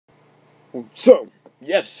So,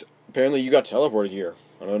 yes, apparently you got teleported here.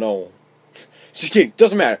 I don't know. Just kidding,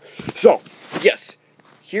 doesn't matter. So, yes,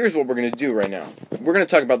 here's what we're going to do right now. We're going to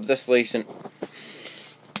talk about Desolation.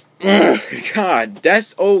 God,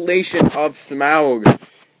 Desolation of Smaug.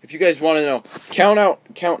 If you guys want to know,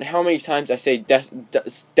 count how many times I say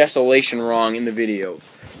Desolation wrong in the video.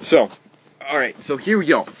 So, alright, so here we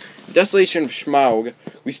go. Desolation of Smaug.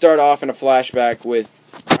 We start off in a flashback with...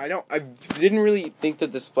 I didn't really think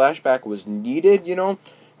that this flashback was needed, you know?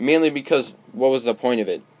 Mainly because, what was the point of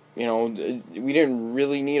it? You know, we didn't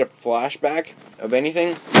really need a flashback of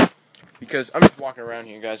anything. Because, I'm just walking around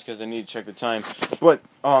here, guys, because I need to check the time. But,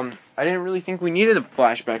 I didn't really think we needed a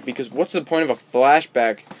flashback, because what's the point of a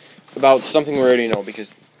flashback about something we already know?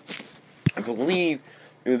 Because I believe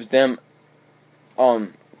it was them,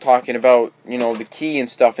 talking about, you know, the key and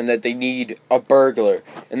stuff, and that they need a burglar.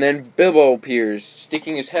 And then Bilbo appears,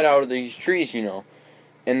 sticking his head out of these trees, you know.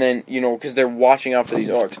 And then, you know, because they're watching out for these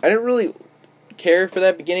orcs. I didn't really care for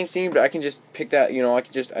that beginning scene, but I can just pick that, you know,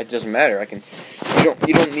 it doesn't matter.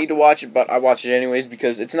 You don't need to watch it, but I watch it anyways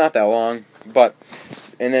because it's not that long. But,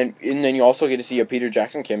 and then you also get to see a Peter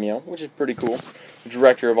Jackson cameo, which is pretty cool. The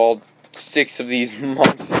director of all 6 of these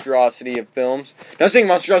monstrosity of films. Not saying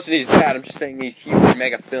monstrosity is bad, I'm just saying these huge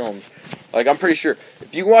mega films. Like, I'm pretty sure,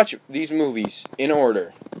 if you watch these movies in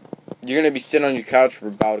order, you're going to be sitting on your couch for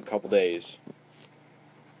about a couple days.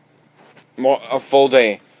 Well, a full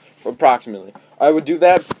day, approximately. I would do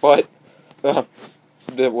that, but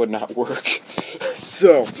that would not work.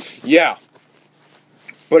 So, yeah.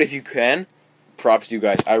 But if you can, props to you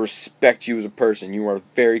guys. I respect you as a person. You are a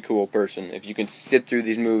very cool person. If you can sit through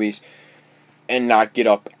these movies and not get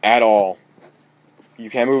up at all. You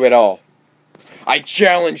can't move at all. I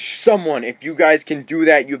challenge someone. If you guys can do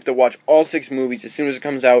that, you have to watch all 6 movies as soon as it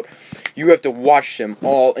comes out. You have to watch them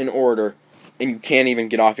all in order. And you can't even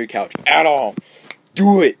get off your couch at all.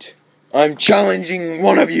 Do it. I'm challenging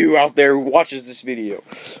one of you out there who watches this video.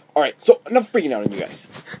 Alright, so enough freaking out on you guys.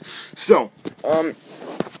 So,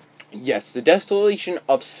 yes, the Desolation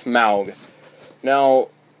of Smaug. Now,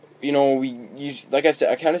 you know, like I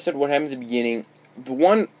said, I kind of said what happened at the beginning. The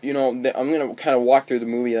one, you know, I'm going to kind of walk through the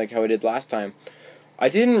movie like how I did last time. I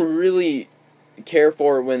didn't really care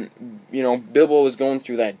for it when, you know, Bilbo was going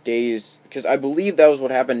through that daze. Because I believe that was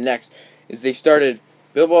what happened next. Is they started...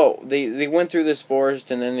 Bilbo, they went through this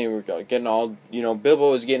forest, and then they were getting all, you know,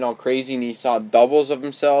 Bilbo was getting all crazy, and he saw doubles of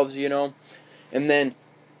themselves, you know, and then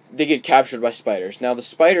they get captured by spiders. Now, the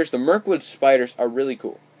spiders, the Mirkwood spiders, are really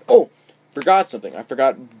cool. Oh, forgot something. I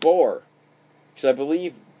forgot boar, because I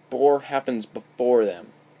believe boar happens before them.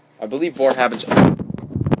 I believe boar happens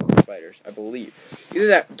before spiders, I believe. Either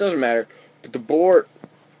that, it doesn't matter, but the boar,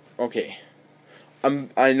 okay,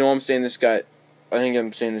 I know I'm saying this guy, I think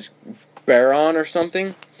I'm saying this Baron or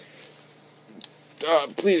something.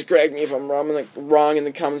 Please correct me if I'm wrong in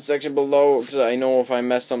the comment section below, because I know if I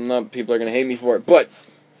mess something up, people are going to hate me for it. But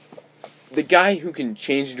the guy who can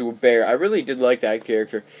change into a bear, I really did like that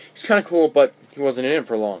character. He's kind of cool, but he wasn't in it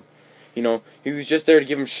for long. You know, he was just there to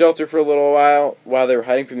give him shelter for a little while they were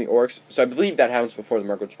hiding from the orcs. So I believe that happens before the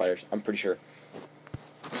Mirkwood spiders. I'm pretty sure.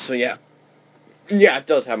 So yeah. Yeah, it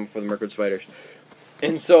does happen before the Mirkwood spiders.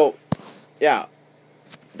 And so, yeah.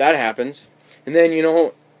 That happens, and then, you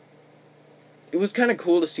know, it was kind of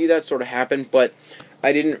cool to see that sort of happen, but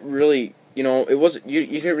I didn't really, you know, it wasn't, you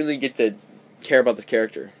didn't really get to care about this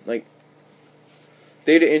character. Like,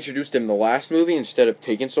 they'd introduced him in the last movie instead of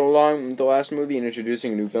taking so long in the last movie and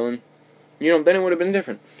introducing a new villain. You know, then it would have been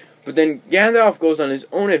different. But then Gandalf goes on his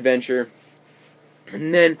own adventure,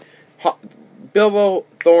 and then Bilbo,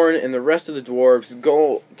 Thorin, and the rest of the dwarves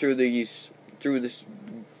go through this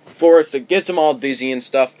forest that gets them all dizzy and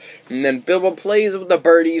stuff, and then Bilbo plays with the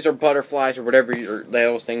birdies or butterflies or whatever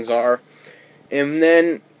those things are, and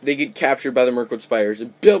then they get captured by the Mirkwood spiders,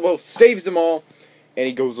 and Bilbo saves them all, and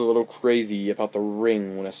he goes a little crazy about the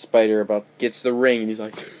ring when a spider gets the ring, and he's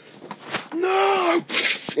like, no,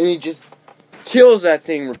 and he just kills that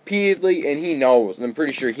thing repeatedly, and he knows, and I'm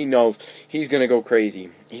pretty sure he knows he's gonna go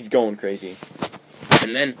crazy. He's going crazy.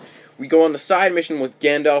 And then we go on the side mission with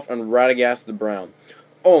Gandalf and Radagast the Brown.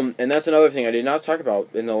 Oh, and that's another thing I did not talk about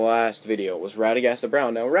in the last video, was Radagast the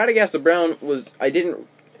Brown. Now, Radagast the Brown was, I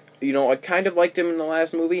kind of liked him in the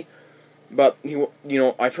last movie, but,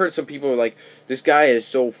 I've heard some people like, this guy is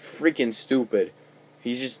so freaking stupid.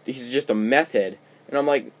 He's just a meth head. And I'm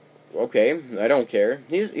like, okay, I don't care.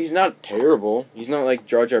 He's not terrible. He's not like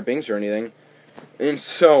Jar Jar Binks or anything. And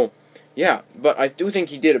so, yeah, but I do think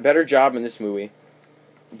he did a better job in this movie.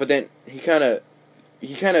 But then, he kind of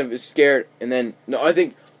is scared, and then,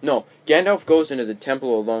 Gandalf goes into the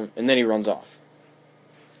temple alone, and then he runs off.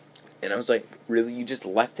 And I was like, really? You just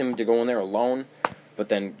left him to go in there alone? But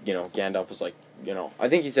then, Gandalf was like, I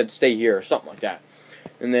think he said stay here or something like that.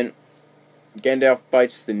 And then Gandalf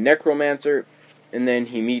fights the Necromancer, and then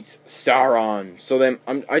he meets Sauron. So then,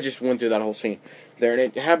 I just went through that whole scene there, and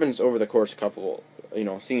it happens over the course of a couple,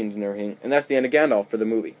 scenes and everything. And that's the end of Gandalf for the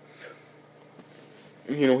movie.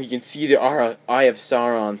 He can see the eye of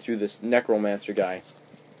Sauron through this Necromancer guy.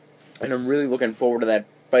 And I'm really looking forward to that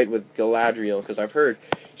fight with Galadriel, because I've heard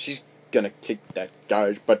she's gonna kick that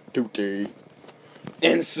guy's patootie.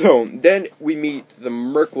 And so, then we meet the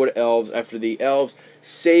Mirkwood elves after the elves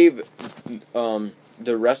save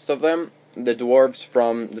the rest of them, the dwarves,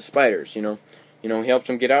 from the spiders, he helps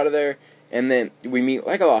them get out of there. And then we meet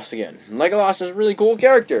Legolas again. And Legolas is a really cool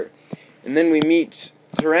character. And then we meet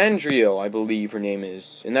Thranduil, I believe her name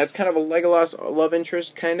is. And that's kind of a Legolas love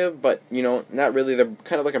interest, kind of, but, not really. They're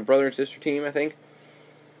kind of like a brother and sister team, I think.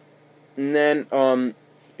 And then,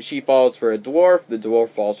 she falls for a dwarf, the dwarf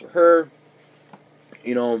falls for her,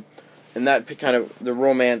 and that kind of, the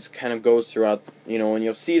romance kind of goes throughout, and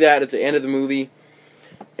you'll see that at the end of the movie.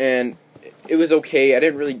 And it was okay. I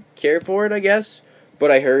didn't really care for it, I guess, but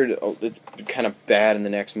I heard it's kind of bad in the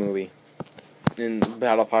next movie, in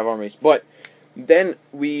Battle of Five Armies. But then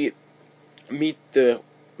we meet the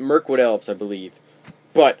Mirkwood elves, I believe.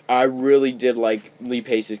 But I really did like Lee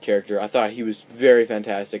Pace's character. I thought he was very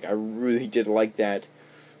fantastic. I really did like that,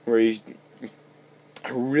 I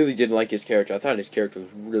really did like his character. I thought his character was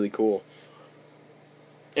really cool.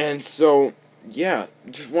 And so, yeah,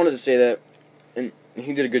 just wanted to say that. And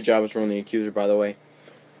he did a good job as Ronan the Accuser, by the way.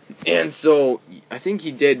 And so, I think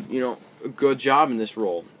he did, a good job in this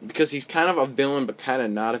role. Because he's kind of a villain, but kind of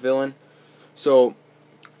not a villain. So,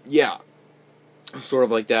 yeah. Sort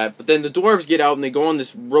of like that. But then the dwarves get out and they go on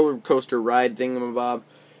this roller coaster ride thingamabob.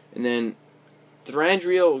 And then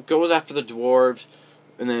Thranduil goes after the dwarves.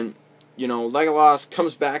 And then, Legolas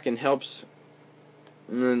comes back and helps.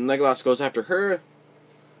 And then Legolas goes after her.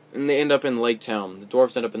 And they end up in Lake Town. The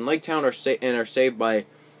dwarves end up in Lake Town and are saved by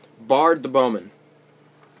Bard the Bowman.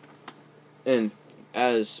 And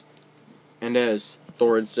as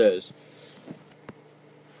Thorin says,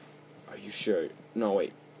 are you sure? No,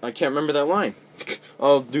 wait. I can't remember that line.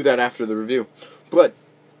 I'll do that after the review. But,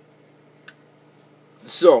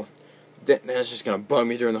 so, that's just going to bug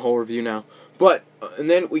me during the whole review now. But, and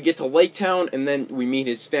then we get to Lake Town, and then we meet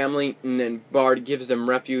his family, and then Bard gives them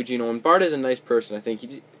refuge, and Bard is a nice person, I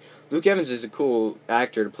think. Luke Evans is a cool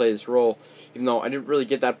actor to play this role, even though I didn't really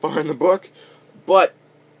get that far in the book. But,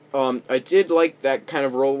 I did like that kind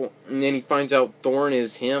of role, and then he finds out Thorin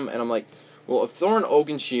is him, and I'm like, well, if Thorin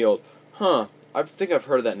Oakenshield, I think I've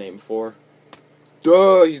heard of that name before.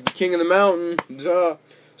 Duh, he's the king of the mountain. Duh.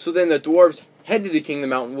 So then the dwarves head to the king of the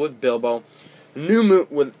mountain with Bilbo. New moon,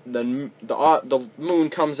 with the moon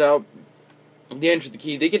comes out. They enter the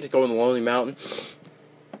key. They get to go in the Lonely Mountain.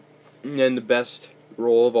 And then the best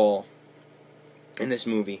role of all in this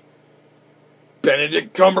movie,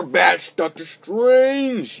 Benedict Cumberbatch, Doctor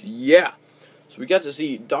Strange. Yeah. So we got to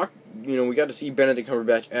see Benedict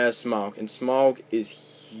Cumberbatch as Smaug, and Smaug is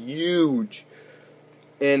huge.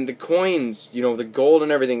 And the coins, the gold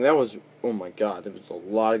and everything, that was, oh my god, there was a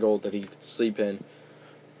lot of gold that he could sleep in.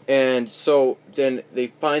 And so, then they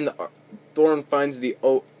find Bilbo finds the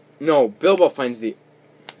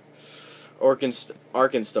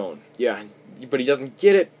Arkenstone. Yeah, but he doesn't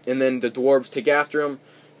get it, and then the dwarves take after him.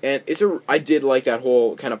 And I did like that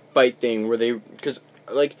whole kind of fight thing where they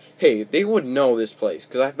would know this place.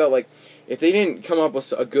 Because I felt like if they didn't come up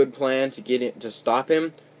with a good plan to stop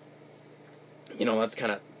him, that's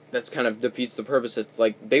kind of defeats the purpose. It's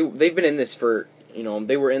like they've been in this for,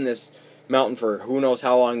 they were in this mountain for who knows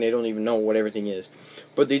how long. They don't even know what everything is,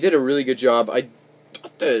 but they did a really good job. I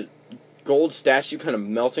thought the gold statue kind of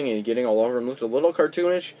melting and getting all over him looked a little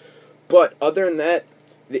cartoonish, but other than that,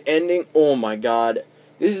 the ending, oh my god,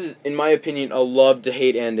 this is, in my opinion, a love to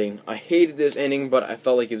hate ending. I hated this ending, but I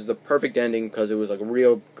felt like it was the perfect ending because it was like a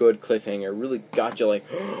real good cliffhanger. It really got you like,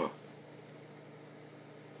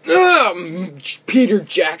 Peter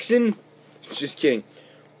Jackson. Just kidding.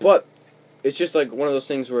 But it's just like one of those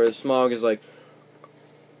things where Smaug is like,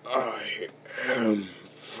 I am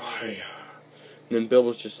fire. And then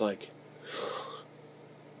Bilbo's just like,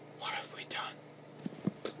 what have we done?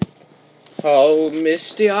 Oh,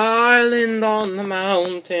 misty island on the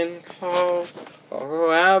mountain call,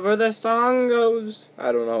 or however the song goes.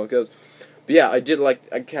 I don't know how it goes. But yeah, I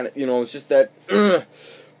kind of, it's just that.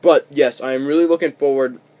 But yes, I am really looking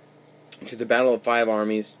forward to the Battle of Five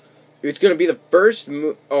Armies. It's going to be the first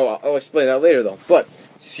I'll explain that later, though. But,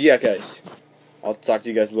 see ya, guys. I'll talk to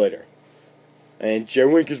you guys later. And Joe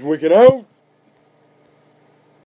Wink is winking out.